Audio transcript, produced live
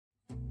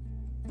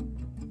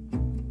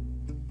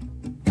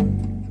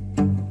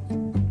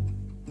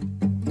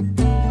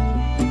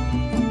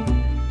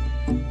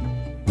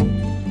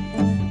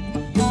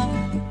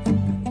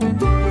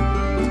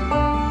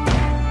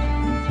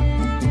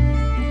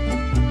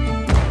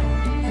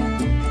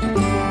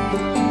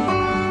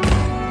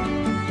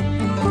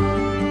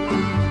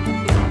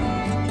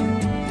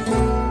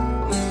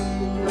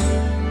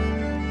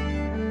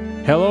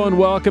Hello and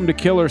welcome to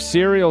Killer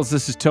Serials.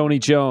 This is Tony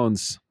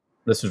Jones.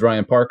 This is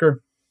Ryan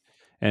Parker.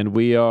 And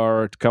we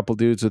are a couple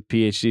dudes with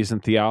PhDs in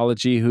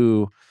theology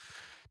who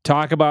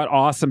talk about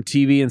awesome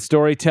TV and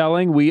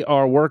storytelling. We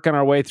are working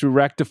our way through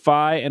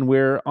Rectify, and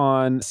we're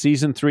on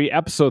Season 3,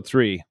 Episode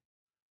 3,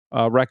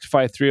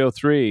 Rectify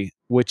 303,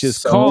 which is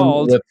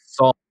called... with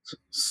salt.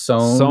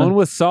 Sown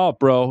with salt,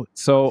 bro.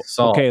 So,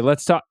 salt. Okay,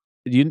 let's talk...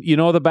 You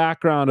know the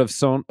background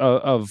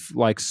of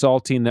like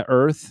salting the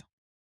earth?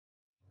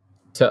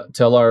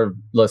 Tell our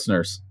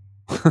listeners.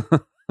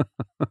 That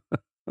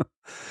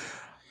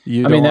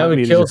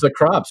would kill the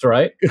crops,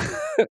 right?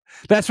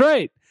 That's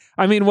right.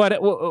 I mean, what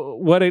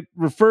it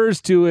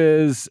refers to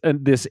is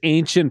this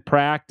ancient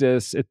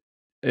practice.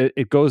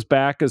 It goes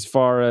back as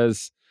far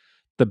as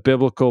the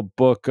biblical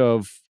book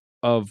of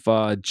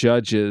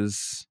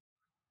Judges.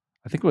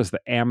 I think it was the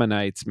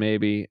Ammonites,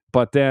 maybe.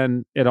 But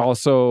then it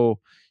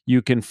also,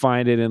 you can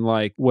find it in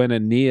like when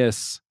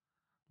Aeneas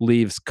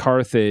leaves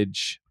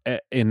Carthage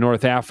in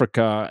North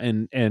Africa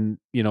and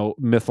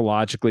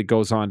mythologically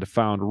goes on to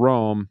found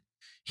Rome.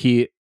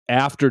 He,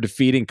 after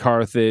defeating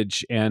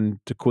Carthage and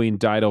the Queen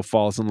Dido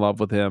falls in love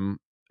with him,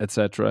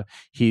 etc.,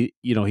 he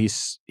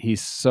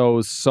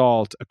sows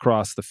salt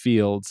across the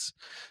fields.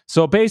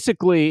 So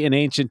basically, in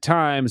ancient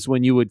times,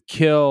 when you would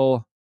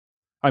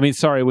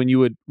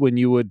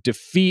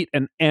defeat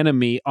an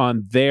enemy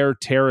on their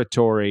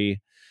territory,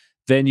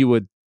 then you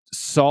would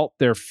salt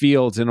their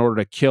fields in order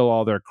to kill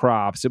all their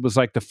crops. It was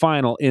like the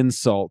final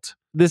insult.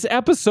 This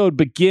episode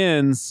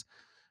begins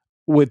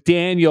with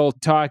Daniel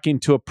talking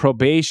to a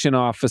probation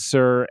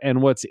officer,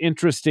 and what's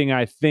interesting,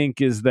 I think,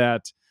 is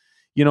that,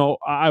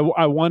 I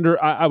wonder.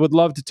 I would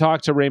love to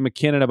talk to Ray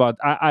McKinnon about.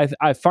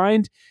 I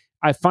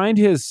find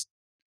his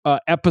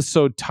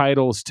episode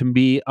titles to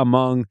be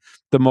among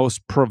the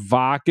most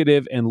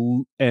provocative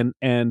and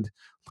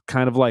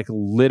kind of like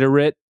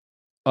literate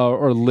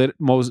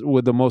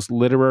with the most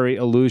literary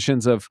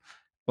allusions of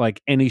like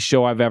any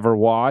show I've ever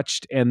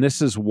watched, and this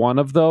is one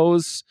of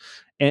those.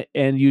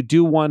 And you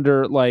do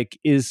wonder, like,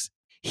 he's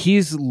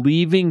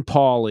leaving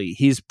Pauly?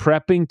 He's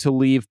prepping to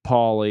leave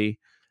Pauly,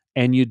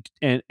 and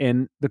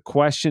the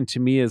question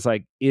to me is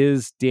like,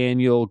 is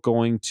Daniel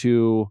going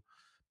to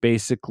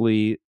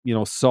basically,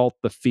 salt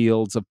the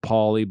fields of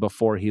Pauly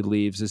before he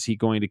leaves? Is he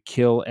going to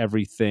kill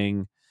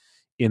everything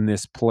in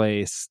this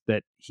place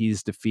that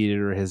he's defeated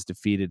or has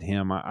defeated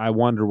him? I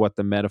wonder what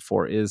the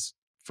metaphor is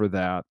for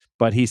that.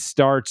 But he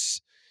starts,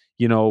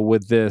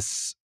 with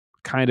this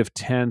kind of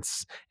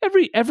tense.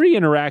 Every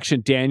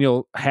interaction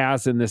Daniel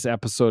has in this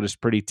episode is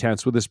pretty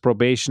tense, with his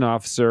probation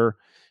officer,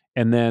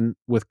 and then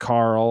with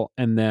Carl,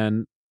 and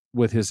then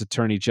with his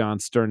attorney John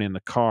Stern in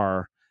the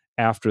car.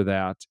 After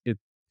that,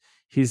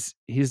 he's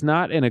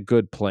not in a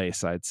good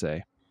place, I'd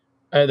say.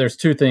 There's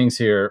two things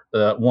here.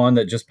 One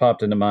that just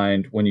popped into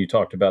mind when you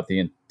talked about the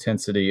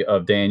intensity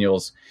of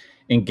Daniel's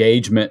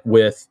engagement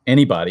with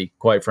anybody,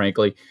 quite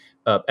frankly.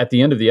 At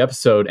the end of the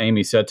episode,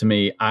 Amy said to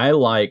me, I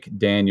like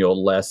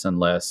Daniel less and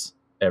less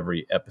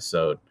every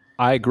episode.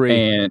 I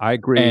agree. I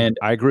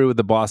agree with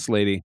the boss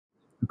lady.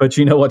 But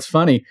you know what's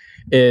funny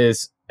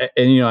is,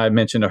 and I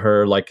mentioned to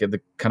her like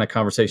the kind of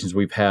conversations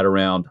we've had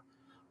around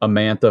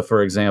Amantha,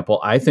 for example.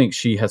 I think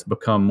she has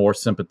become more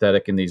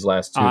sympathetic in these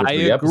last 2 or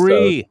 3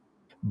 episodes.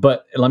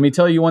 But let me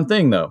tell you one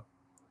thing, though.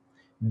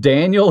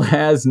 Daniel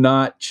has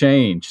not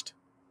changed.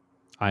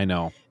 I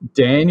know.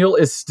 Daniel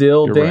is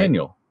still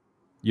Daniel. Right.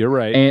 You're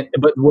right.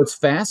 But what's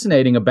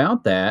fascinating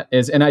about that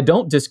is, and I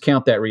don't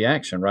discount that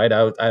reaction, right?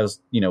 I was,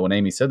 when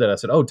Amy said that, I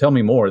said, "Oh, tell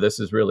me more. This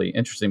is really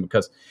interesting,"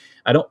 because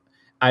I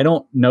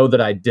don't know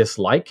that I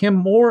dislike him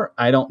more.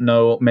 I don't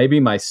know. Maybe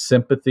my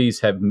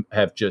sympathies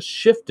have just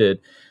shifted,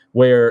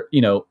 where,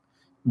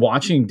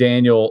 watching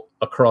Daniel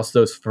across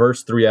those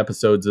first 3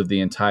 episodes of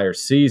the entire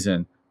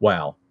season.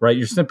 Wow. Right.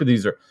 Your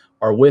sympathies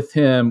are with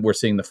him. We're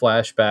seeing the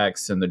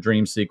flashbacks and the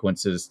dream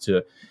sequences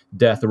to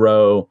death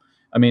row.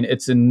 I mean,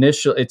 it's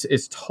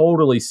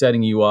totally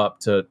setting you up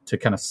to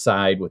kind of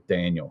side with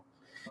Daniel,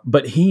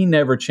 but he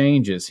never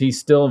changes. He's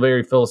still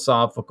very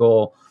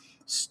philosophical,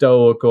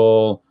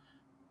 stoical,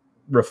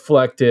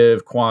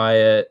 reflective,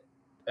 quiet,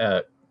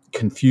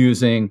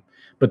 confusing,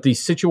 but these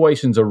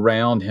situations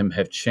around him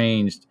have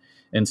changed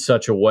in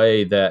such a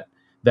way that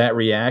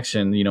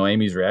reaction,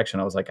 Amy's reaction,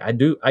 I was like, I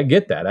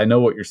get that. I know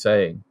what you're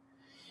saying.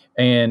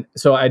 And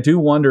so I do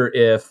wonder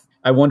if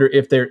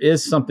there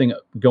is something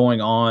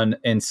going on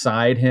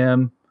inside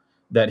him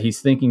that he's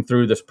thinking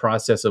through this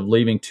process of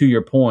leaving, to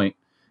your point,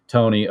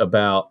 Tony,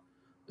 about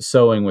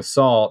sowing with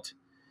salt,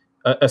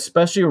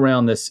 especially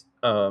around this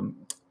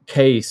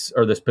case,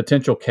 or this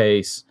potential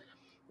case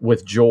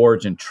with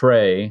George and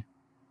Trey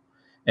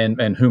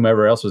and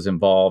whomever else was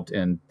involved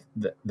in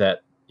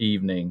that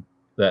evening,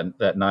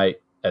 that night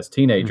as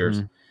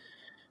teenagers,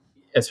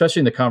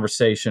 especially in the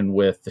conversation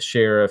with the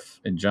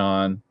sheriff and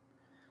John.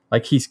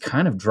 Like, he's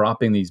kind of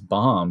dropping these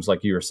bombs,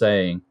 like you were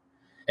saying,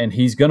 and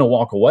he's going to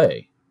walk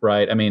away,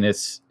 right? I mean,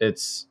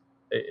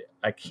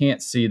 I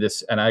can't see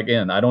this. And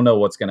again, I don't know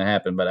what's going to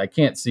happen, but I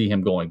can't see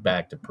him going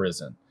back to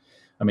prison.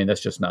 I mean,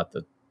 that's just not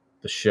the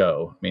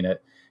show. I mean,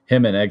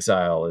 him in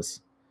exile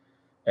is,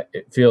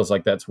 it feels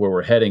like that's where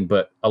we're heading.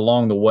 But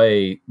along the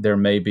way, there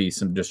may be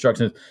some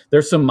destruction.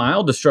 There's some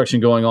mild destruction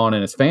going on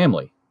in his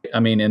family. I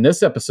mean, in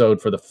this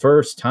episode, for the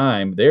first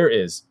time, there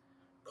is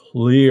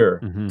clear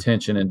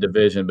tension and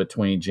division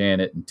between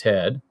Janet and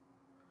Ted.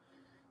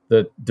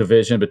 The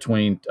division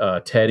between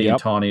Teddy and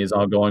Tawny is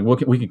ongoing.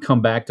 We can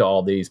come back to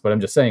all these, but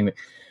I'm just saying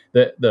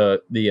that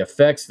the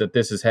effects that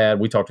this has had.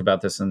 We talked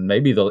about this in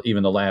maybe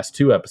even the last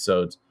 2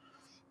 episodes.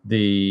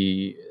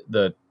 The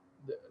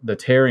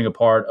tearing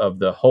apart of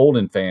the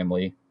Holden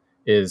family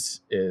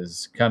is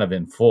kind of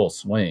in full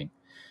swing,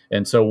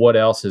 and so what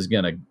else is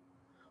gonna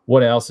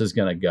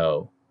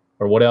go,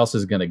 or what else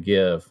is gonna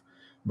give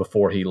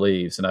before he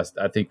leaves? And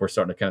I think we're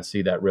starting to kind of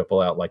see that ripple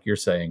out, like you're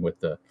saying,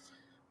 with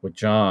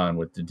John,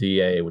 with the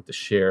DA, with the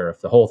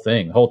sheriff, the whole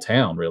thing, the whole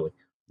town, really.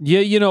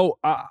 Yeah,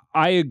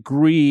 I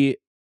agree.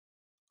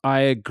 I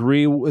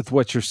agree with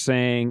what you're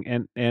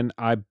saying, and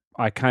I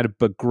kind of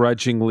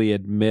begrudgingly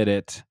admit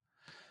it,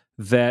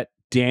 that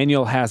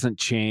Daniel hasn't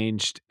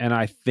changed. And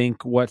I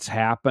think what's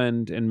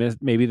happened, and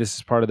maybe this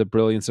is part of the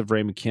brilliance of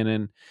Ray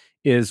McKinnon,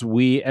 is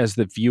we as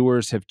the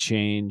viewers have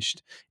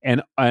changed,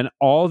 and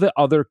all the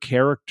other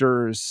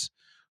characters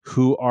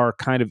who are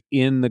kind of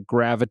in the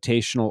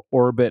gravitational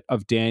orbit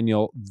of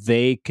Daniel,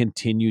 they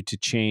continue to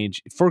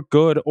change for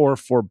good or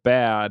for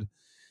bad.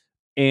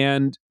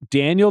 And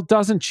Daniel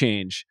doesn't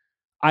change.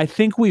 I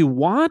think we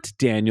want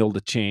Daniel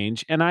to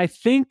change, and I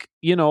think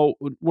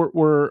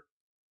we're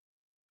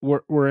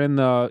in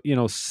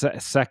the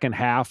second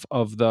half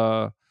of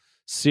the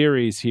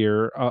series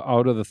here,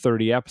 out of the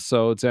 30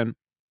 episodes, and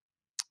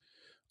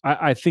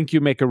I think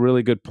you make a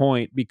really good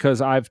point,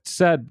 because I've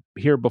said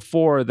here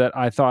before that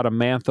I thought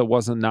Amantha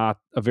wasn't not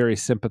a very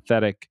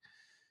sympathetic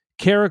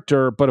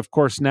character, but of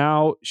course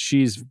now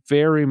she's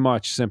very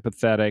much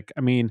sympathetic. I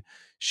mean,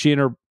 she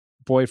and her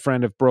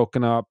boyfriend have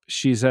broken up.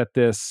 She's at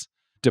this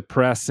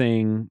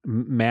depressing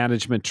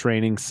management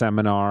training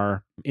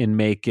seminar in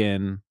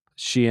Macon.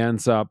 She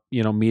ends up,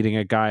 meeting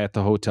a guy at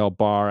the hotel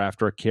bar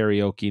after a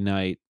karaoke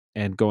night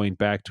and going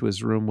back to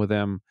his room with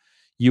him.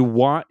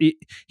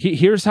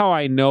 Here's how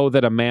I know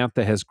that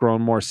Amantha has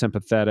grown more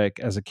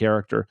sympathetic as a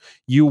character.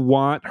 You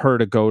want her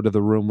to go to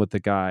the room with the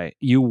guy.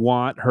 You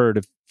want her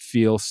to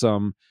feel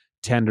some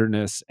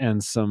tenderness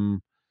and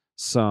some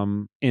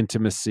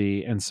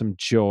intimacy and some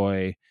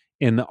joy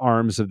in the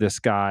arms of this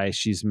guy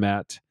she's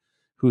met,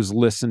 who's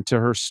listened to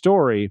her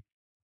story.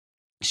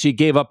 She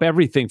gave up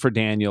everything for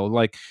Daniel.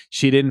 Like,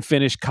 she didn't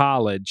finish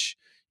college.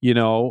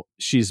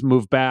 She's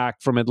moved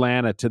back from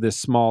Atlanta to this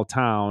small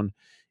town,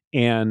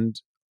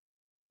 and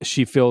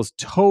she feels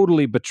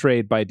totally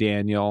betrayed by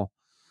Daniel.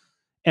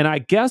 And I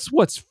guess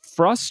what's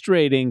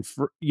frustrating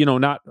for,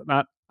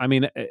 I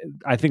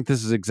think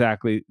this is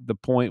exactly the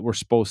point we're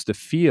supposed to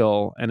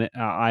feel, and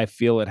I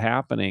feel it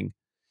happening.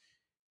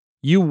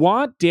 You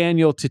want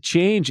Daniel to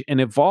change and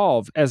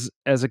evolve as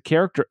a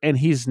character, and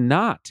he's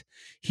not.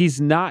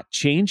 He's not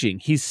changing.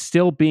 He's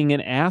still being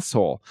an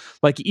asshole.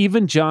 Like,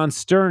 even John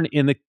Stern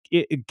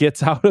it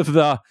gets out of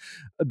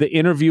the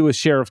interview with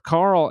Sheriff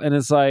Carl and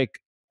is like,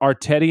 are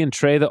Teddy and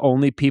Trey the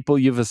only people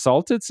you've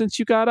assaulted since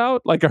you got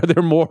out? Like, are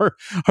there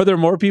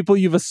more people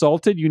you've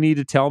assaulted you need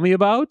to tell me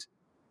about?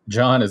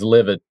 John is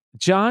livid.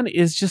 John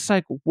is just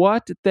like,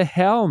 what the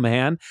hell,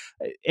 man?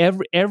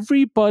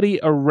 Everybody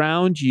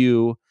around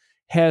you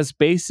has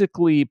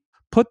basically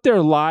put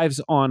their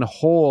lives on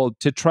hold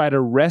to try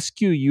to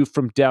rescue you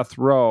from death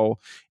row.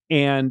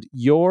 And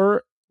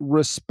your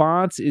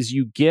response is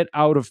you get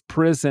out of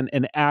prison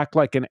and act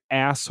like an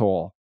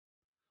asshole.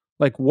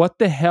 Like, what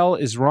the hell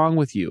is wrong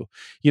with you?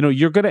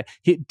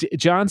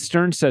 John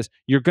Stern says,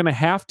 you're going to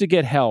have to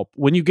get help.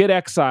 When you get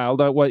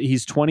exiled,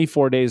 he's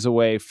 24 days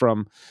away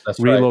from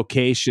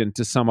relocation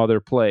to some other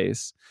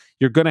place.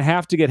 You're going to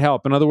have to get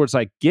help. In other words,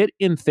 like, get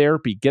in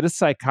therapy, get a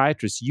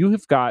psychiatrist. You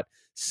have got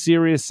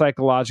serious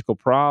psychological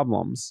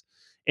problems.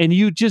 And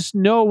you just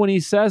know when he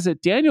says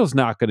it, Daniel's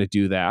not going to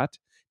do that.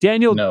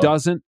 Daniel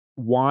doesn't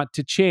want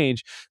to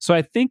change. So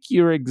I think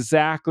you're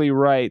exactly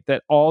right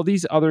that all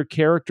these other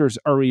characters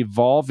are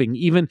evolving.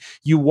 Even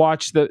you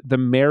watch the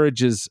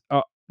marriages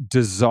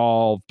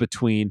dissolve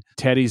between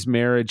Teddy's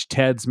marriage,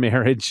 Ted's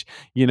marriage.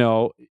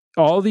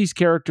 All these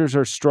characters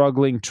are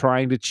struggling,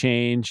 trying to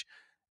change.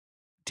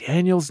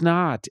 Daniel's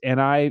not.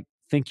 And I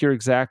think you're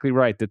exactly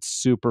right. That's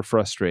super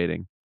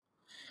frustrating.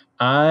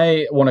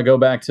 I want to go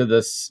back to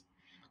this,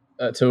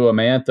 to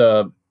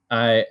Amantha.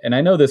 I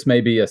know this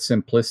may be a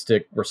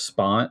simplistic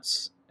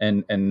response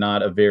and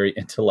not a very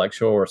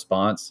intellectual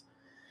response,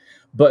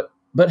 but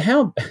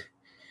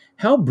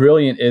how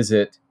brilliant is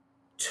it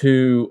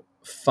to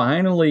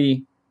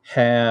finally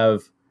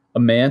have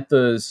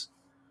Amantha's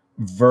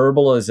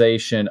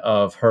verbalization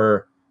of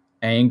her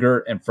anger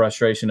and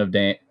frustration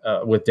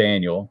with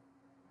Daniel,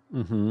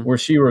 where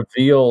she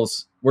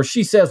reveals, where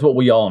she says what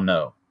we all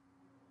know,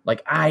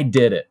 like, I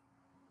did it.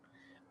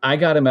 I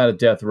got him out of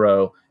death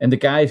row. And the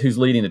guy who's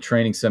leading the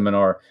training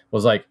seminar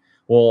was like,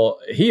 well,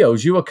 he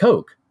owes you a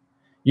Coke,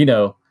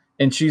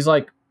 and she's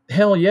like,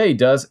 hell yeah, he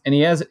does. And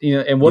he has,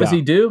 and what does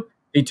he do?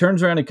 He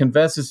turns around and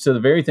confesses to the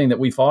very thing that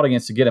we fought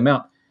against to get him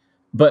out.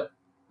 But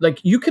like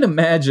you can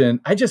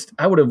imagine,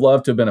 I would have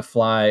loved to have been a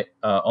fly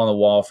on the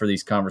wall for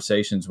these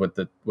conversations with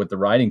the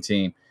writing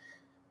team,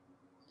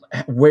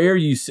 where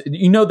you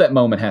know that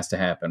moment has to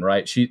happen,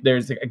 right?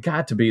 There's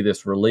got to be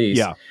this release,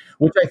 Yeah.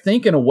 which I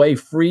think in a way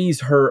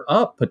frees her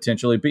up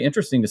potentially. It'd be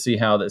interesting to see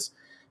how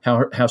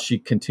she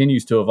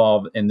continues to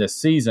evolve in this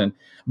season.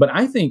 But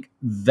I think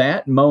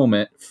that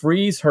moment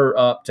frees her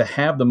up to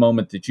have the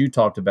moment that you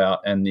talked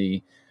about in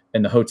the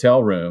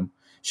hotel room.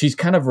 She's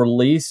kind of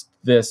released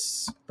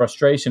this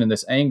frustration and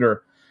this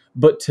anger,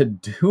 but to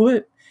do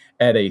it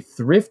at a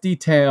Thrifty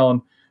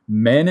Town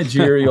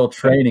managerial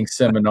training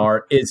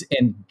seminar it's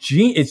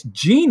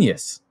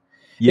genius.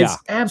 Yeah. It's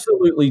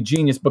absolutely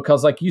genius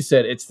because, like you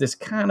said, it's this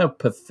kind of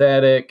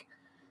pathetic,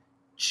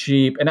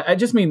 cheap, and I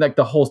just mean like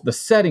the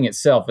setting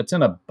itself. It's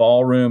in a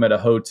ballroom at a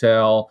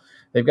hotel.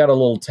 They've got a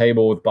little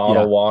table with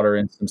bottled water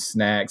and some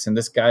snacks, and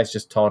this guy's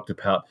just talked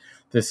about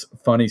this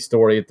funny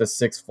story at the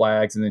Six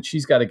Flags, and then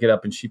she's got to get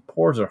up and she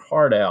pours her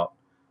heart out.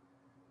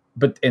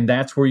 And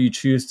that's where you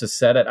choose to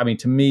set it. I mean,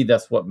 to me,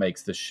 that's what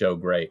makes this show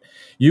great.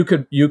 You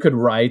could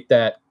write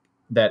that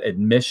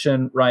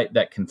admission, right?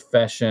 That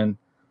confession,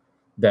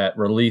 that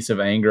release of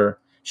anger.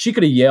 She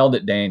could have yelled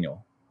at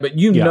Daniel, but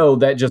know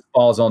that just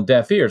falls on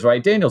deaf ears,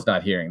 right? Daniel's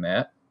not hearing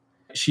that.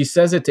 She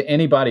says it to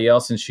anybody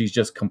else and she's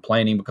just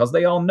complaining because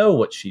they all know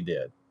what she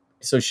did.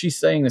 So she's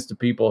saying this to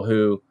people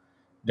who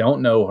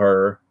don't know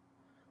her,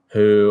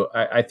 who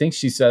I think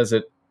she says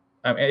it.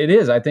 I mean, it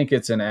is. I think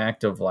it's an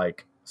act of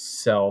like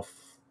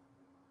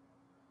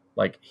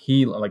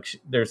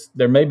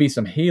there may be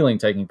some healing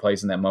taking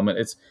place in that moment.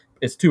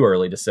 It's too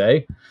early to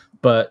say,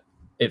 but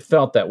it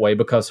felt that way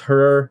because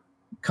her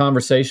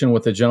conversation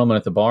with the gentleman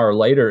at the bar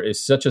later is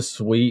such a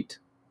sweet,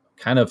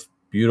 kind of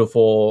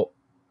beautiful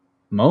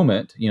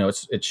moment. You know,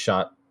 it's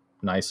shot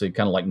nicely,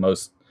 kind of like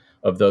most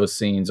of those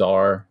scenes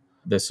are.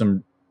 There's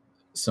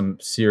some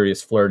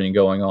serious flirting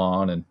going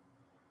on, and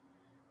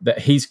that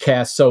he's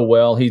cast so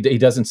well. He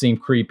doesn't seem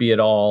creepy at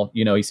all.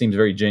 You know, he seems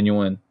very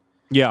genuine.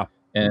 Yeah.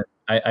 And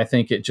I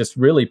think it just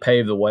really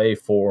paved the way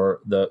for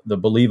the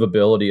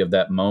believability of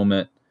that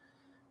moment.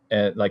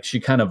 And like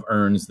she kind of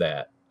earns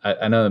that.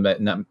 I know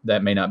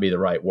that may not be the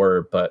right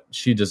word, but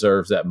she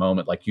deserves that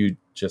moment, like you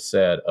just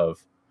said,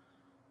 of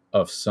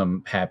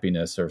some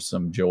happiness or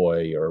some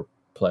joy or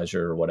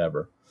pleasure or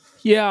whatever.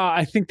 Yeah,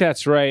 I think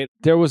that's right.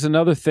 There was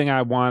another thing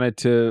I wanted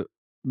to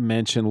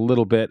mention a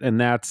little bit,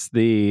 and that's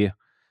the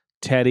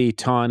Teddy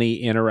Tawny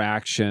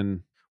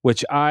interaction,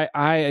 which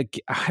I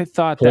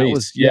thought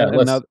Please. that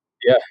was another.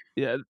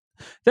 Yeah,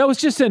 that was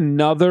just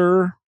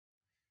another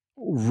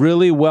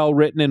really well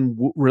written and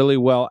really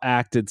well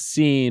acted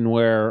scene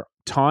where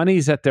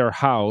Tawny's at their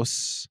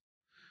house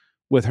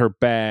with her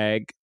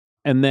bag,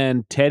 and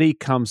then Teddy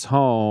comes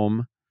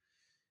home,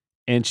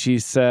 and she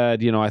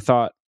said, "You know,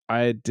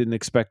 I didn't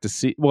expect to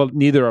see. Well,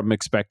 neither of them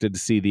expected to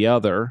see the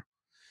other,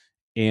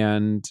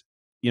 and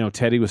you know,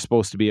 Teddy was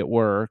supposed to be at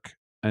work,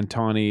 and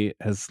Tawny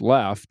has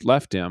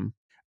left him."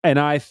 And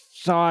I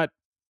thought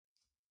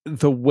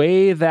the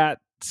way that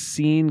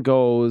scene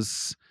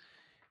goes,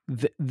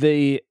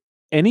 the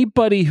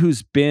anybody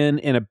who's been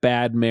in a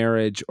bad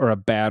marriage or a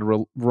bad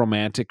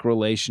romantic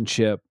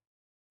relationship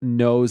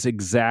knows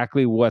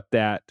exactly what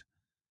that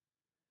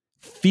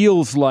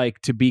feels like,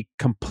 to be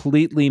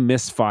completely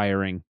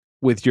misfiring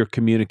with your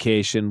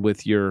communication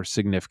with your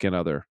significant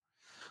other.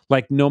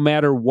 Like no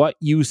matter what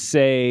you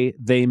say,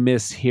 they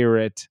mishear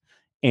it,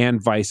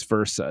 and vice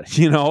versa.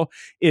 You know,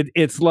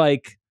 it's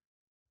like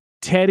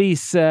Teddy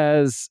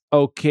says,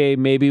 okay,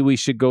 maybe we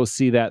should go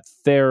see that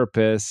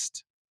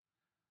therapist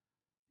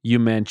you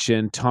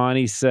mentioned.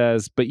 Tawny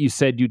says, but you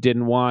said you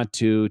didn't want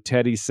to.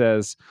 Teddy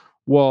says,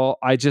 well,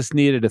 I just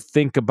needed to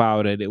think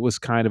about it. It was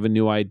kind of a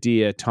new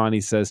idea. Tawny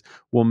says,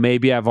 well,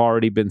 maybe I've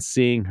already been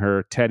seeing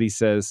her. Teddy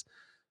says,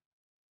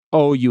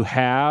 oh, you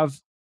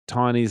have?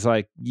 Tawny's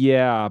like,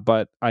 yeah,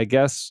 but I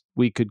guess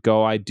we could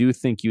go. I do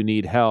think you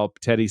need help.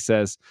 Teddy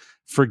says,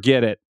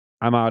 forget it.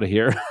 I'm out of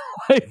here.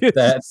 Like, it's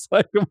just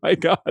like, oh my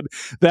God,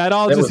 that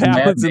just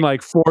happens in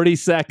like 40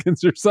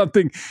 seconds or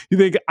something. You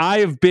think I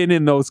have been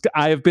in those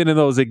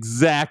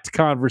exact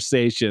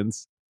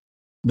conversations.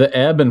 The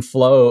ebb and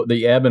flow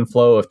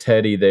of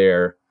Teddy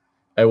there,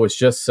 it was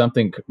just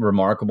something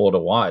remarkable to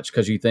watch,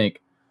 because you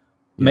think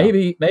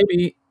maybe,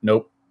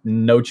 nope,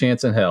 no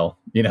chance in hell,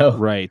 you know?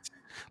 Right.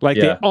 Like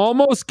they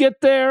almost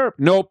get there.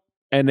 Nope.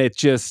 And it's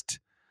just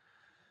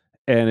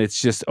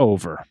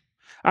over.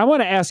 I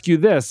want to ask you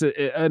this.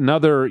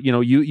 Another,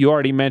 you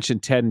already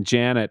mentioned Ted and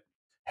Janet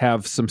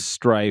have some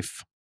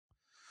strife.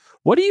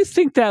 What do you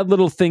think that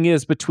little thing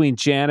is between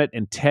Janet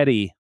and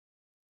Teddy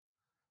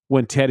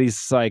when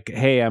Teddy's like,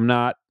 hey, I'm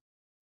not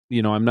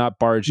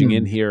barging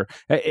in here?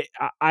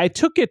 I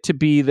took it to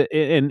be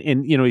and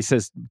he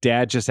says,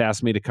 Dad just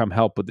asked me to come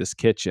help with this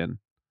kitchen.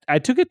 I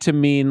took it to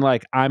mean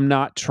like, I'm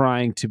not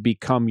trying to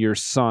become your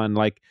son.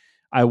 Like,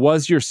 I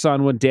was your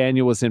son when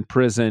Daniel was in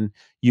prison.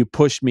 You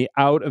pushed me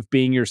out of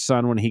being your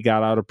son when he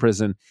got out of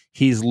prison.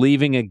 He's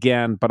leaving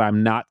again, but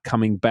I'm not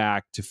coming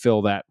back to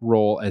fill that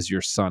role as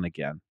your son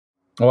again.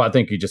 Oh, I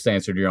think you just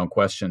answered your own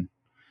question.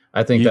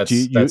 I think that's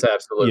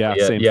absolutely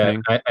it. Same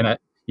thing.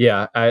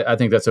 I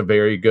think that's a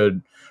very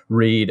good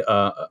read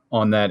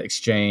on that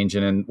exchange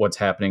and in what's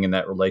happening in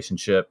that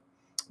relationship.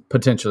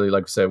 Potentially,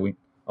 like I said, we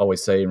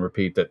always say and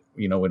repeat that,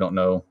 we don't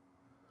know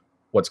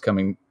what's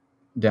coming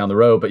down the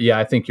road. But yeah,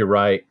 I think you're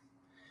right.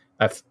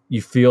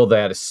 You feel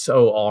that is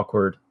so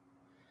awkward.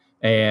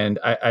 And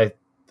I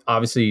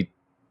obviously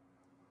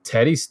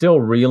Teddy's still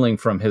reeling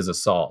from his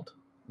assault.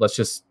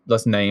 Let's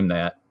name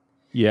that.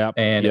 Yeah.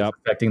 And it's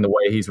affecting the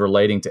way he's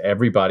relating to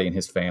everybody in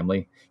his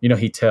family.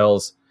 He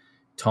tells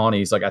Tawny,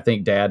 he's like, I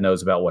think Dad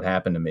knows about what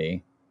happened to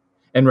me.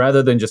 And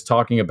rather than just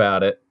talking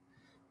about it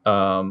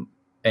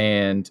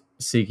and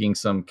seeking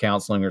some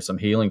counseling or some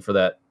healing for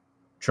that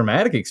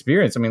traumatic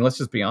experience, I mean, let's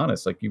just be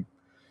honest. Like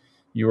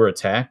you were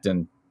attacked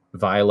and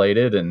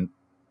violated, and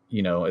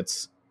you're not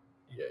just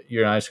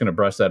going to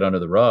brush that under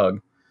the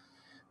rug.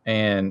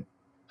 And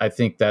I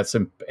think that's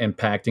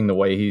impacting the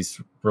way he's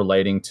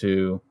relating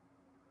to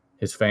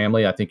his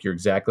family. I think you're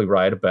exactly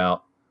right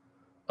about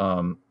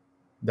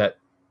that.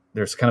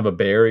 There's kind of a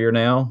barrier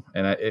now,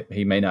 and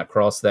he may not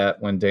cross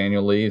that when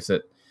Daniel leaves.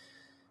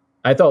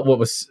 I thought what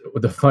was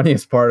the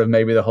funniest part of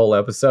maybe the whole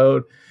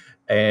episode,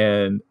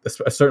 and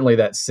certainly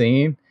that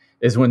scene,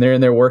 is when they're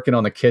in there working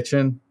on the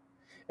kitchen,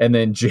 and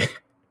then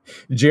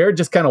Jared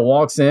just kind of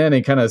walks in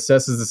and kind of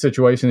assesses the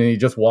situation, and he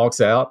just walks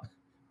out.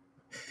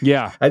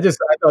 Yeah. I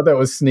thought that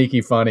was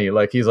sneaky funny.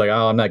 Like, he's like,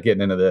 oh, I'm not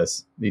getting into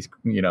this.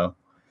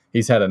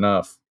 He's had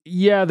enough.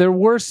 Yeah, there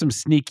were some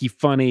sneaky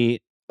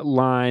funny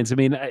lines. I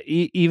mean,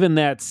 even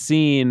that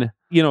scene,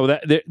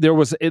 that there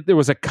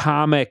was a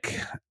comic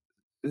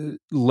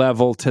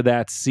level to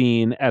that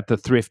scene at the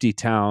Thrifty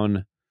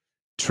Town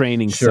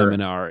training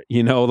seminar,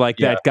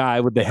 that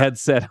guy with the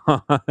headset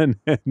on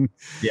and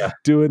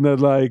doing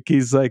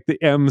he's like the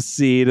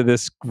MC to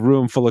this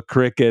room full of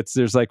crickets.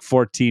 There's like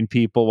 14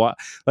 people.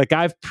 Like,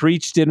 I've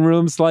preached in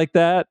rooms like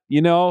that,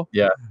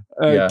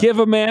 give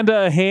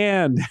Amanda a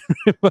hand.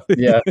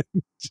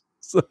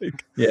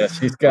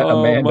 She's got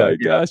Amanda. Oh my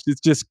gosh,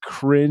 it's just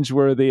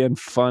cringeworthy and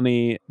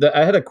funny.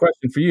 I had a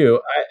question for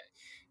you.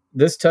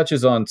 This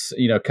touches on,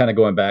 kind of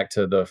going back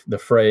to the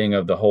fraying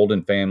of the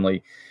Holden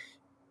family.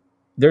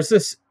 There's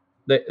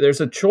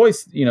a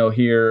choice,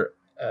 here.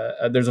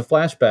 There's a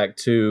flashback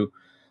to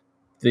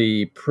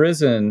the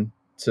prison,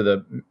 to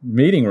the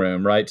meeting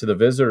room, right? To the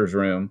visitor's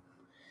room.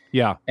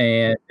 Yeah.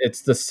 And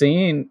it's the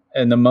scene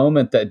and the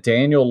moment that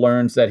Daniel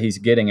learns that he's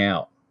getting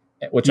out,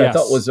 which I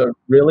thought was a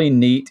really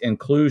neat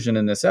inclusion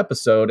in this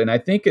episode. And I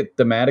think it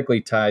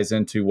thematically ties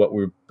into what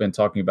we've been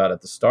talking about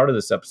at the start of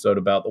this episode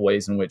about the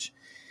ways in which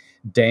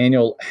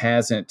Daniel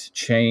hasn't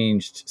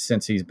changed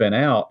since he's been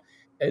out.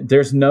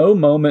 There's no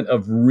moment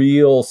of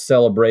real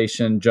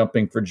celebration,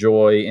 jumping for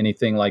joy,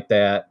 anything like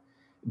that.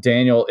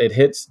 It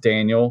hits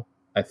Daniel,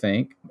 I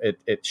think.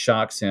 It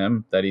shocks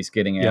him that he's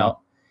getting out.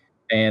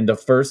 And the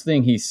first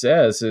thing he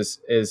says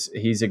is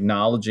he's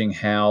acknowledging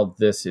how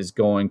this is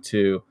going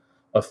to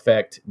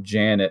affect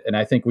Janet. And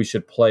I think we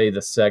should play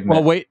the segment.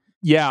 Well, wait.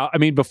 Yeah. I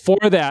mean,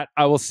 before that,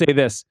 I will say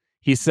this.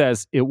 He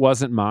says, it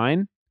wasn't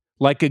mine.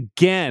 Like,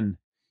 again,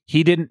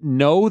 he didn't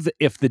know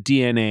if the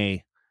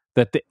DNA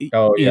that they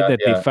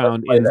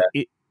found in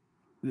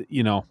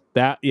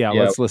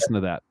let's listen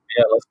to that.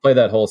 Yeah, let's play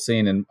that whole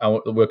scene, and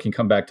we can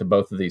come back to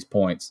both of these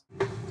points.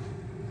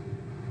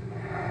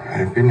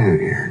 Happy New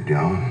Year,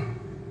 John.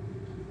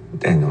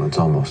 Daniel, it's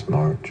almost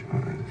March.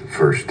 It's the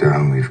first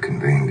time we've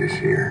convened this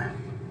year.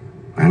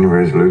 Any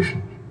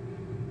resolutions?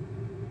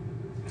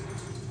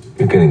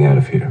 You're getting out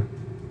of here.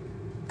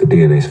 The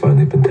DNA's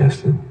finally been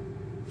tested.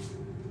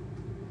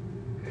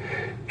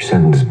 Your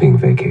sentence is being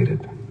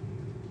vacated.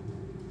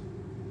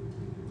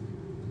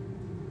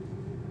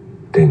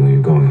 Daniel,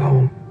 you're going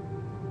home.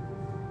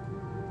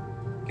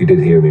 You did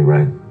hear me,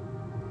 right?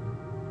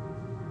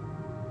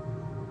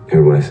 You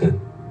heard what I said?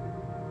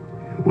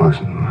 It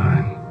wasn't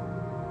mine.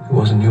 It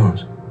wasn't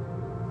yours.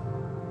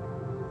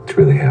 It's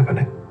really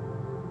happening.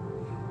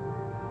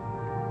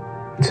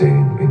 I'd say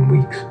in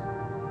weeks.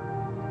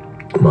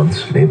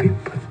 Months, maybe,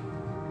 but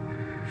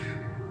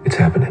it's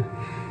happening.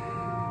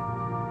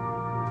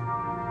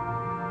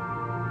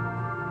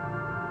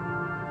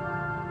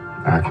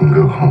 I can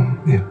go home.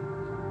 Yeah.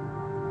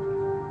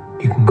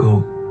 You can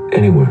go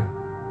anywhere.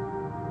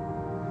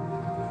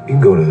 You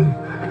can go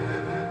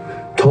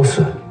to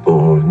Tulsa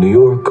or New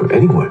York or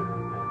anywhere.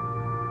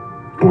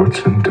 What's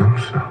in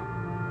Tulsa?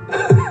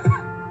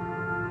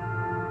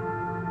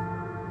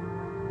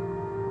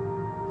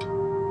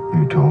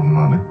 You told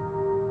Mommy?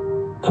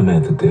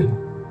 Amanda did.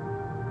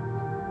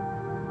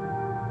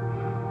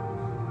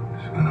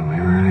 It's gonna be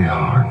really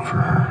hard for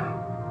her.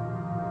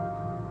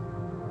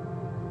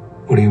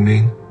 What do you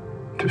mean?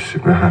 To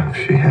survive,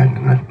 she had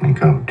to let me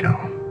go,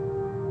 John.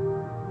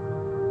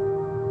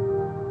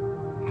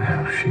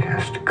 Now she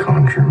has to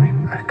conjure me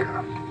back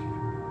up.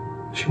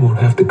 She won't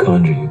have to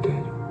conjure you,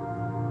 Daniel.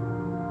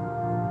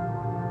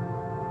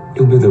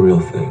 be the real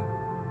thing.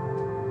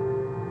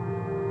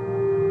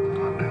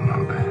 I'll do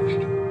my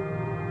best.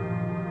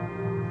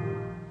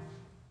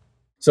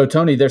 So,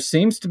 Tony, there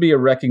seems to be a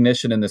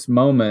recognition in this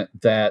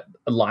moment that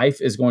life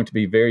is going to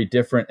be very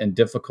different and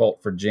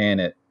difficult for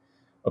Janet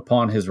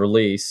upon his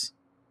release.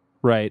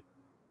 Right.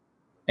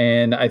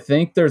 And I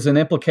think there's an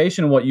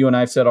implication in what you and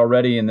I've said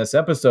already in this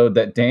episode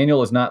that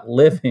Daniel is not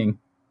living,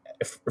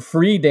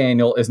 free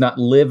Daniel is not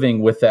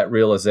living with that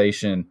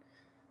realization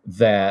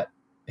that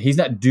he's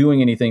not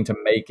doing anything to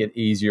make it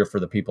easier for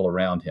the people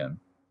around him.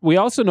 We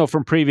also know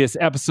from previous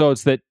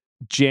episodes that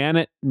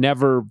Janet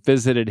never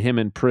visited him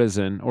in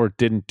prison or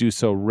didn't do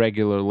so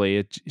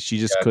regularly. She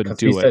just couldn't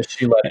do he it. Says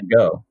she let him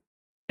go.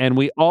 And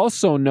we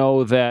also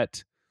know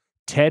that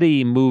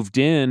Teddy moved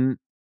in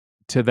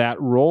to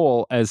that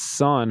role as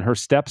son, her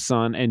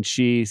stepson, and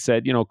she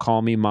said,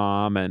 call me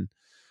mom and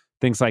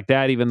things like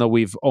that, even though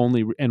we've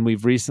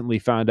recently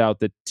found out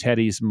that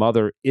Teddy's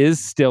mother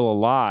is still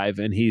alive,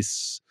 and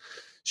he's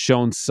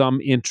shown some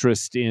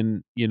interest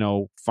in,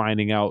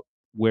 finding out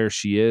where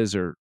she is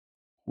or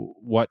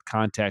what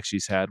contact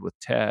she's had with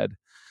Ted.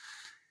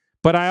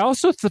 But I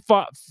also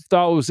thought it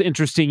was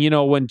interesting,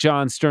 when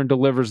John Stern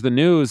delivers the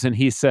news and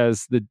he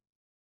says the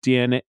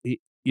DNA,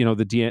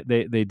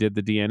 they did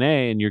the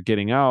DNA and you're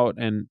getting out,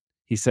 and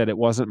he said it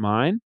wasn't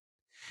mine.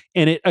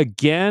 And it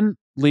again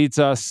leads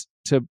us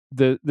to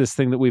this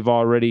thing that we've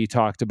already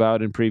talked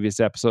about in previous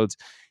episodes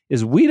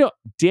is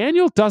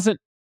Daniel doesn't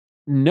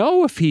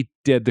know if he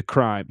did the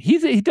crime.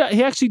 He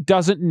actually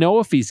doesn't know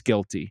if he's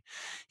guilty.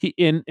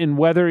 In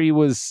whether he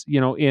was,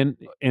 in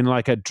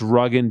like a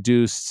drug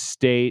induced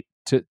state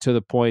to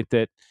the point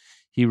that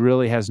he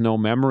really has no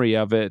memory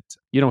of it.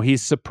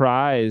 He's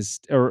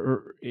surprised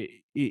or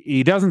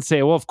he doesn't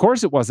say, well, of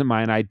course it wasn't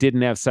mine. I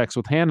didn't have sex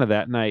with Hannah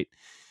that night.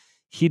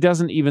 He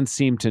doesn't even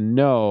seem to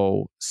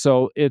know.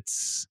 So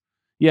that's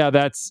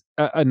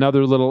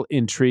another little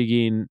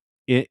intriguing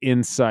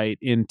insight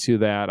into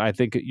that. I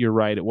think you're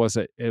right. It was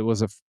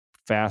a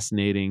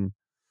fascinating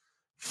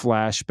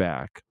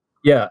flashback.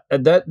 Yeah,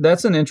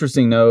 that's an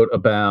interesting note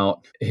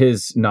about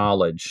his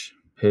knowledge.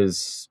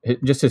 His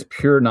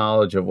pure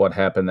knowledge of what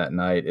happened that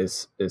night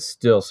is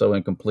still so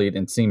incomplete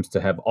and seems to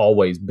have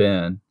always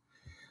been.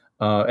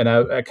 And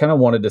I kind of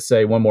wanted to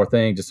say one more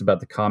thing just about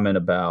the comment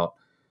about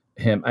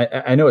him.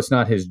 I know it's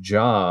not his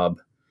job.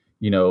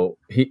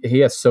 He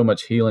has so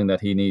much healing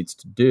that he needs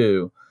to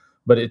do,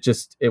 but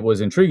it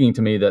was intriguing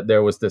to me that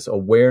there was this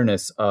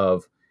awareness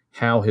of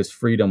how his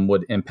freedom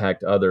would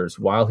impact others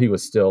while he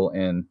was still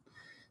in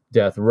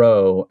death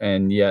row.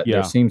 And yet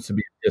there seems to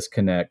be a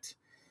disconnect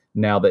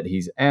now that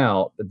he's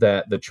out,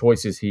 that the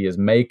choices he is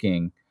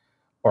making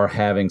are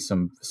having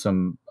some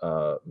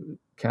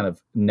kind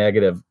of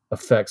negative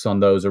effects on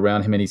those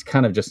around him. And he's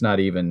kind of just not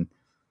even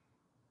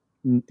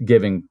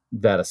giving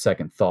that a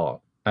second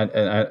thought. And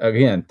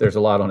again, there's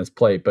a lot on his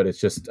plate, but it's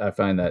just, I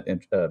find that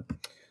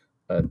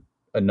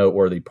a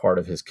noteworthy part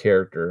of his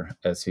character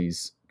as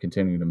he's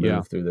continuing to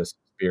move through this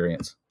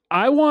experience.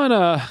 I want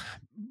to,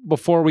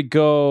 before we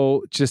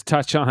go, just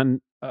touch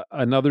on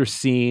another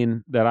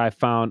scene that I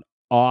found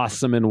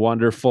awesome and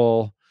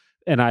wonderful.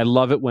 And I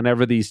love it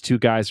whenever these two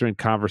guys are in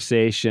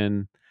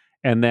conversation,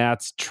 and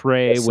that's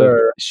Trey with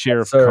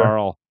Sheriff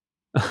Carl.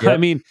 Yep. I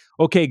mean,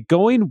 okay,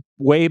 going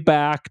way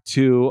back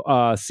to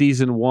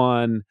season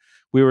 1,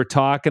 we were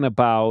talking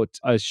about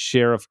a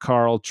Sheriff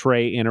Carl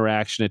Trey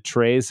interaction at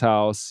Trey's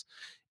house,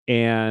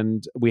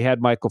 and we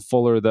had Michael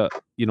Fuller, the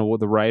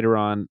writer,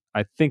 on.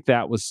 I think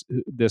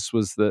this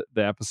was the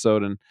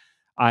episode, and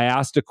I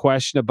asked a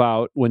question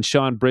about when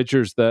Sean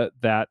Bridgers,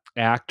 that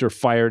actor,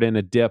 fired in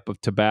a dip of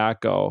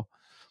tobacco.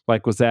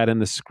 Like, was that in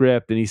the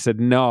script? And he said,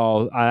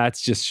 no,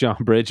 that's just Sean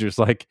Bridgers.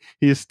 Like,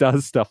 he just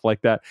does stuff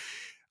like that.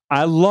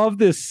 I love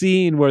this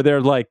scene where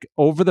they're like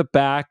over the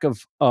back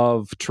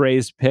of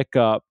Trey's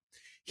pickup.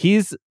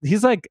 He's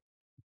like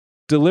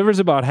delivers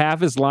about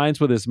half his lines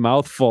with his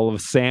mouth full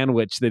of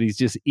sandwich that he's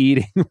just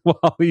eating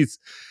while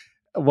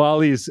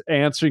he's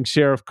answering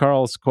Sheriff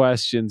Carl's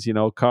questions,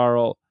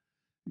 Carl.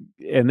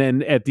 And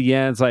then at the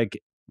end, it's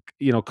like,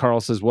 Carl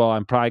says, well,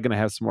 I'm probably going to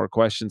have some more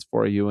questions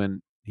for you.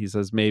 And he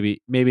says,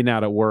 maybe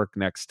not at work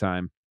next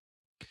time.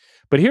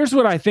 But here's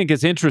what I think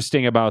is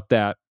interesting about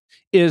that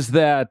is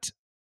that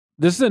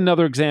this is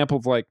another example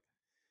of like,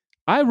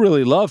 I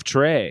really love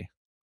Trey,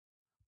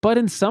 but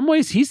in some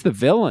ways he's the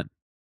villain.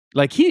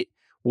 Like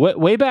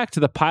way back to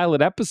the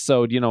pilot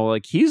episode,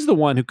 like he's the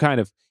one who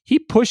he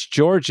pushed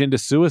George into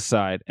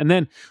suicide. And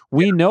then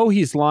we know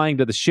he's lying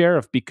to the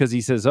sheriff because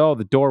he says, oh,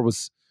 the door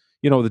was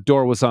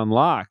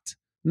unlocked.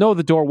 No,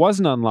 the door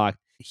wasn't unlocked.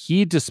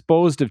 He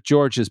disposed of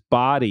George's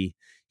body.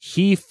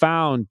 He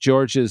found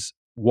George's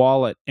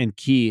wallet and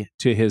key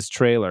to his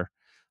trailer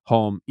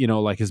home,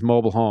 like his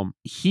mobile home.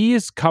 He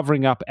is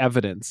covering up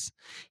evidence.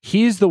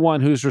 He's the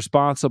one who's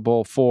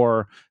responsible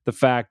for the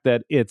fact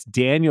that it's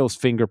Daniel's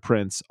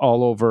fingerprints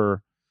all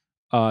over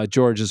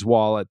George's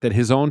wallet, that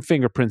his own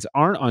fingerprints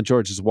aren't on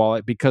George's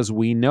wallet because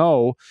we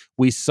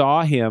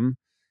saw him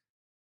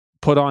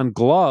put on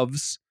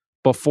gloves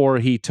before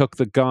he took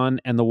the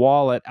gun and the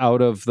wallet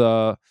out of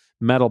the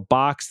metal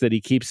box that he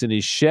keeps in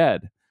his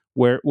shed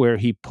where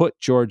he put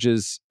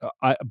George's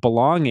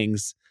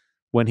belongings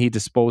when he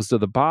disposed of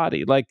the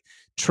body. Like,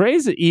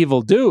 Trey's an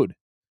evil dude.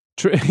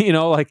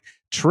 Like,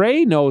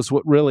 Trey knows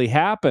what really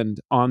happened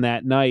on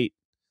that night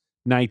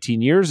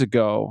 19 years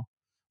ago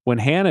when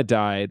Hannah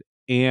died,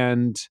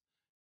 and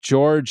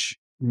George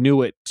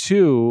knew it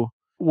too,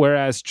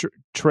 whereas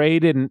Trey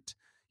didn't,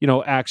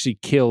 actually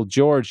kill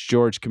George.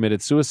 George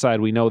committed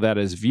suicide. We know that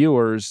as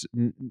viewers.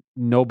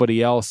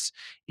 Nobody else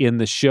in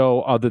the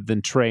show other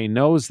than Trey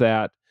knows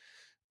that.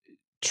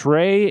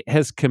 Trey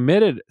has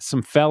committed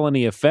some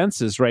felony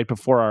offenses right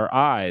before our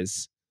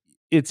eyes.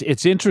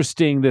 It's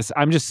interesting,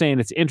 I'm just saying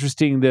it's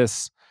interesting,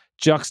 this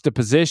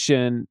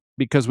juxtaposition,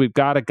 because we've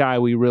got a guy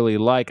we really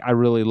like. I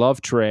really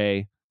love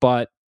Trey,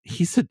 but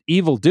he's an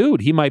evil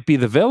dude. He might be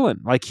the villain.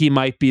 Like, he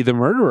might be the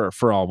murderer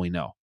for all we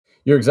know.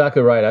 You're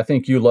exactly right. I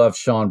think you love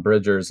Sean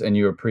Bridgers and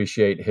you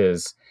appreciate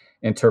his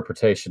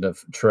interpretation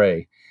of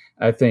Trey.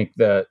 I think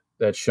that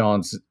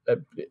Sean's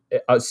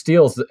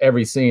steals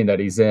every scene that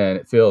he's in.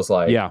 It feels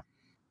like. Yeah.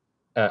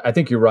 I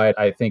think you're right.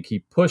 I think he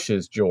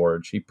pushes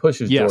George. He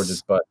pushes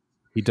George's butt.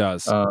 He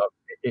does.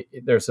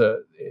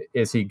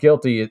 Is he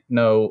guilty?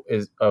 No.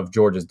 Of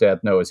George's death?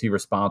 No. Is he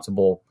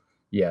responsible?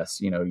 Yes.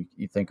 You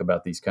think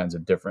about these kinds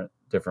of different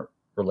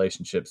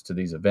relationships to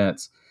these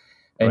events.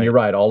 And right. You're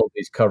right, all of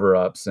these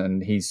cover-ups,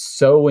 and he's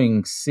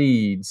sowing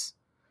seeds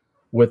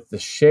with the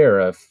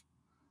sheriff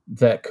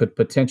that could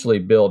potentially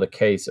build a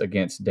case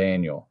against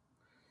Daniel.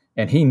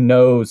 And he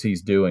knows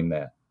he's doing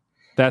that.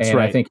 That's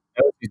right. I think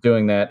he knows he's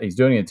doing that. He's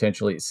doing it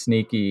intentionally. It's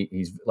sneaky.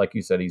 He's, like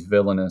you said, he's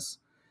villainous.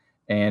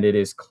 And it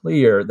is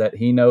clear that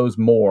he knows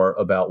more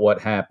about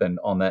what happened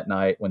on that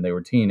night when they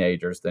were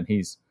teenagers than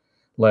he's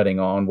letting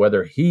on.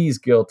 Whether he's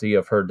guilty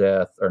of her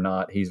death or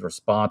not, he's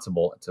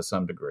responsible to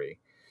some degree.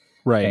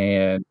 Right.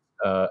 And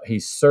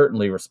he's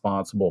certainly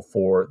responsible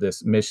for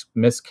this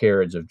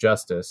miscarriage of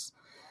justice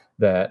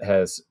that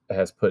has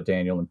put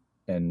Daniel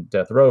in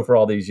death row for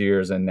all these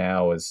years, and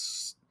now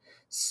is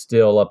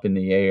still up in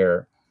the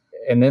air.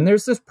 And then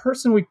there's this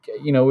person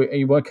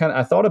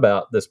I thought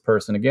about this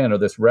person again, or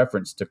this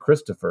reference to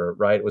Christopher,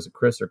 right? Was it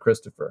Chris or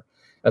Christopher,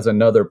 as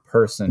another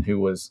person who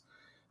was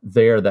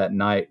there that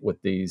night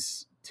with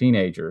these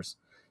teenagers?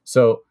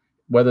 So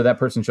whether that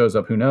person shows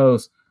up, who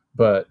knows?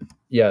 But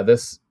yeah,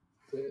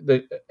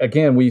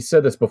 again, we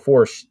said this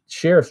before,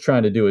 Sheriff's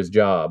trying to do his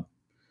job,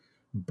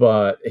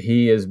 but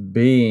he is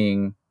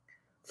being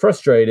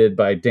frustrated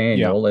by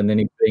Daniel, and then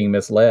he's being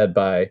misled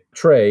by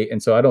Trey.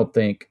 And so I don't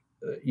think,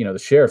 the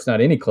sheriff's not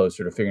any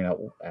closer to figuring out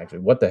actually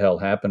what the hell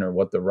happened or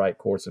what the right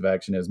course of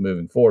action is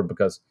moving forward,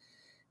 because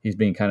he's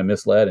being kind of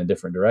misled in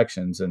different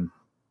directions. And,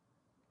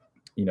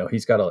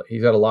 he's got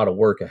a lot of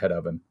work ahead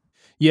of him.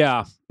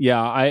 Yeah.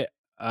 I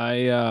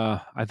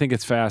think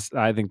it's fast.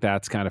 I think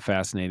that's kind of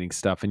fascinating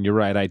stuff. And you're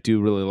right. I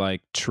do really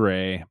like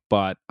Trey,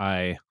 but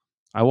I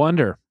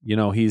wonder,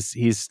 he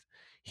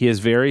is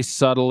very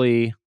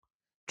subtly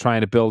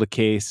trying to build a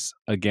case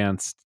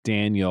against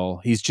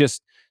Daniel. He's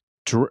just,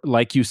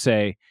 like you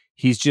say,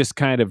 he's just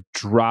kind of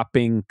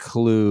dropping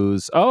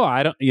clues. Oh,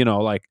 I don't,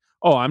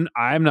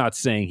 I'm not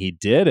saying he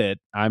did it.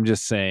 I'm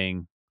just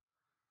saying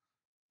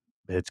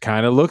it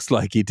kind of looks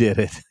like he did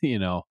it,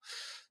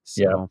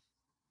 So. Yeah.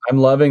 I'm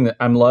loving that.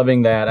 I'm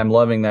loving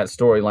that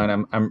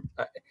storyline.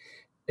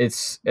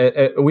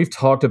 We've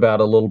talked about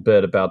a little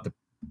bit about the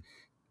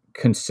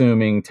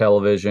consuming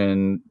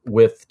television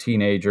with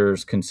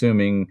teenagers,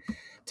 consuming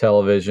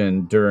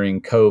television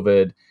during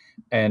COVID.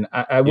 And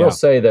I will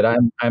say that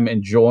I'm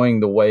enjoying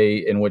the way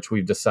in which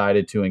we've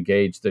decided to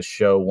engage this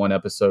show, one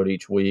episode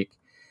each week.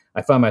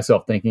 I find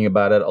myself thinking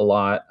about it a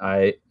lot.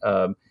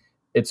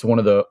 It's one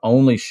of the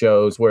only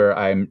shows where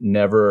I'm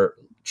never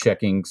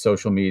checking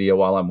social media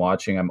while I'm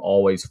watching. I'm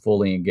always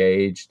fully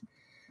engaged.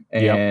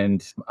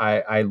 And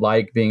I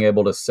like being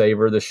able to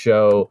savor the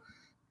show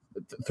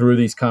through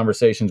these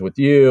conversations with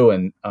you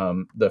and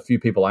the few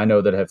people I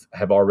know that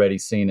have already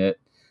seen it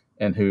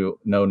and who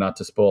know not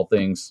to spoil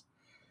things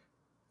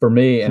for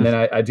me. And then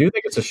I do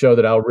think it's a show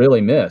that I'll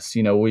really miss.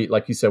 We,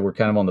 like you said, we're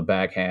kind of on the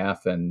back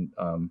half, and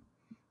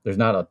there's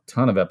not a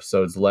ton of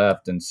episodes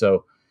left. And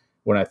so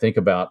when I think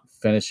about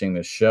finishing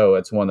this show,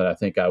 it's one that I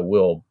think I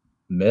will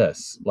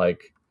miss,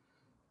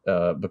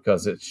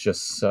 because it's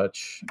just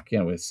such,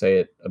 again, we say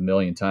it a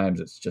million times,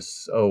 it's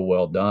just so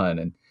well done.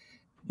 And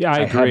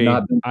I agree.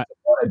 Have not been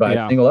disappointed by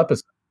a single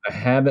episode.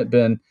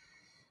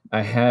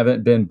 I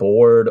haven't been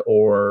bored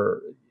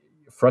or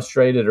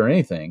frustrated or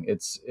anything.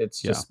 It's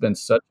just been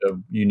such a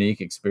unique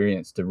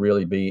experience to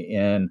really be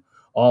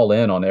all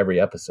in on every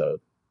episode.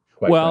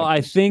 Well, frankly.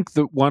 I think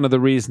that one of the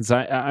reasons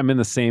I'm in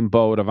the same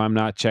boat of I'm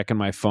not checking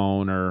my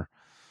phone or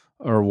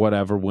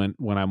whatever when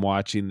I'm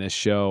watching this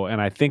show,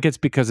 and I think it's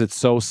because it's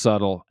so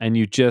subtle, and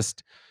you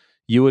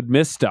would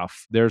miss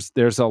stuff.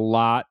 There's a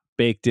lot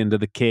baked into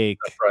the cake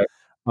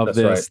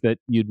that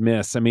you'd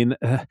miss. I mean,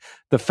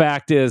 the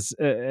fact is,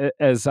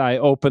 as I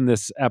open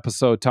this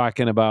episode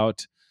talking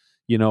about,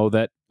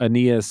 that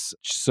Aeneas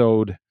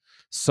sowed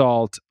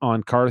salt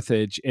on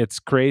Carthage, it's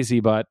crazy,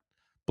 but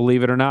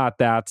believe it or not,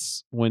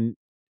 that's when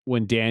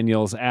when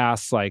Daniel's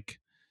asked, like,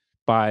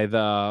 by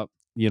the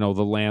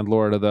the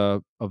landlord of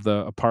the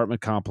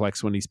apartment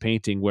complex when he's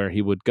painting where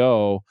he would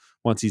go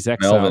once he's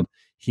exiled, Melvin.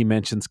 he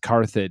mentions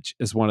Carthage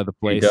as one of the He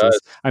places.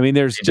 does. I mean,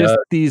 there's He just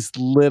does. these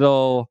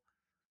little,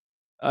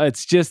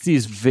 it's just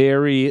these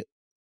very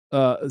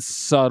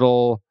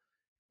subtle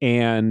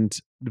and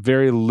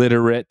very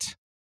literate.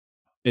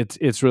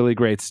 It's really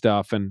great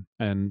stuff, and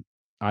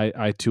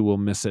I too will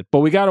miss it. But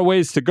we got a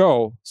ways to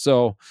go,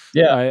 so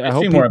Yeah, I a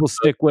hope few more people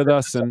stick with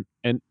us, and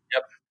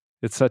Yep.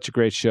 it's such a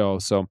great show.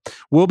 So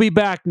we'll be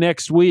back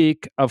next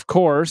week, of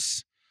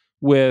course,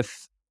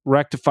 with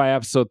Rectify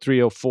episode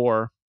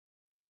 304.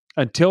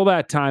 Until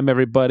that time,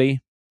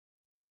 everybody,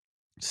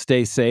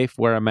 stay safe,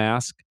 wear a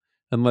mask,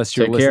 unless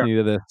you're Take care. listening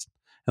to this.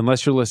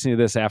 Unless you're listening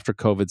to this after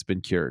COVID's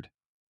been cured,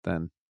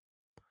 then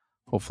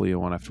hopefully you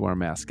won't have to wear a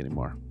mask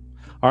anymore.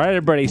 All right,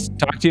 everybody,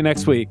 talk to you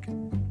next week.